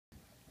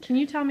Can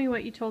you tell me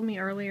what you told me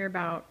earlier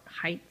about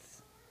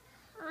heights?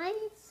 I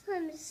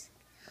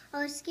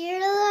was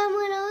scared of them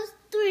when I was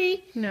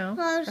 3. No,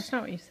 that's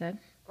not what you said.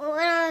 When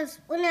I was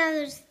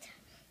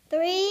 3,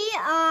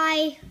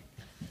 I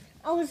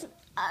was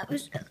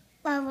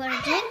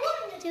allergic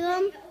to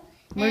them.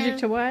 Allergic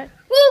to what?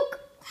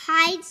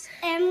 Heights.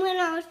 And when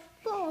I was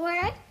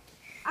 4,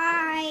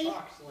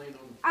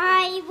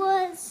 I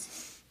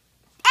was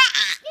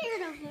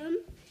scared of them.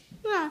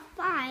 When I was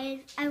 5,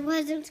 I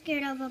wasn't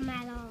scared of them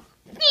at all.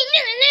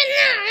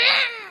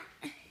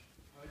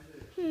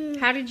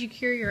 How did you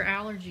cure your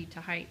allergy to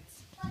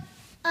heights?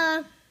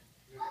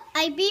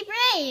 I'd be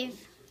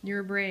brave. You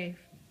were brave.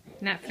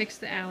 And that fixed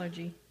the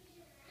allergy.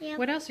 Yep.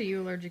 What else are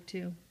you allergic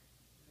to?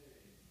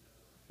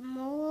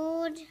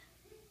 Mold.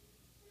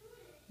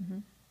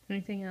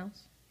 Anything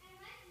else?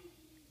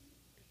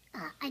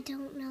 I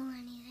don't know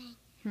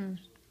anything.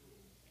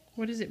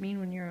 What does it mean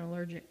when you're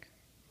allergic?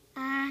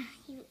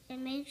 It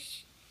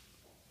makes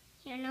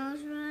your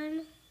nose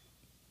run.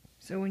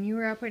 So when you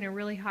were up in a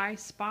really high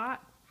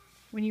spot,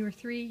 when you were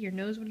 3, your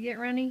nose would get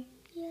runny?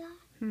 Yeah.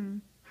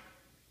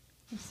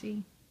 Let's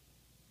see.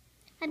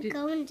 I'm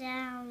going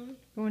down.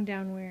 Going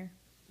down where?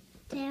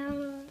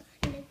 Down.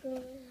 I'm going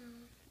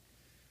down.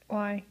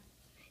 Why?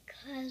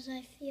 Because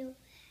I feel bad.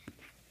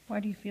 Why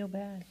do you feel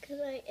bad? Because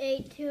I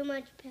ate too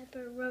much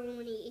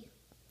pepperoni.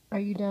 Are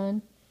you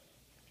done?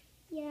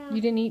 Yeah.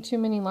 You didn't eat too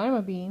many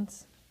lima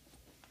beans.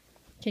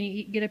 Can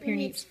you get up here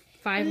and eat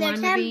 5 lima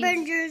beans? When the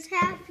temperature's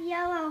half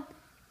yellow,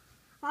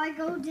 I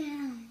go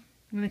down.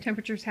 When the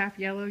temperature's half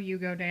yellow, you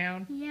go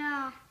down?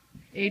 Yeah.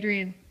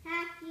 Adrian.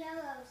 Half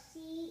yellow.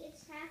 See,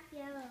 it's half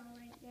yellow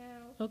right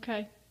now.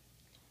 Okay.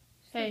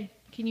 Hey,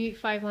 can you eat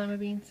 5 lima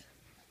beans?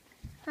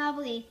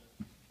 Probably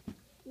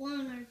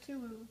 1 or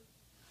 2.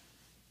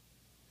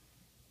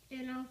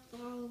 And I'll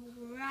fall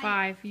right.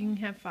 5. You can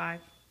have 5.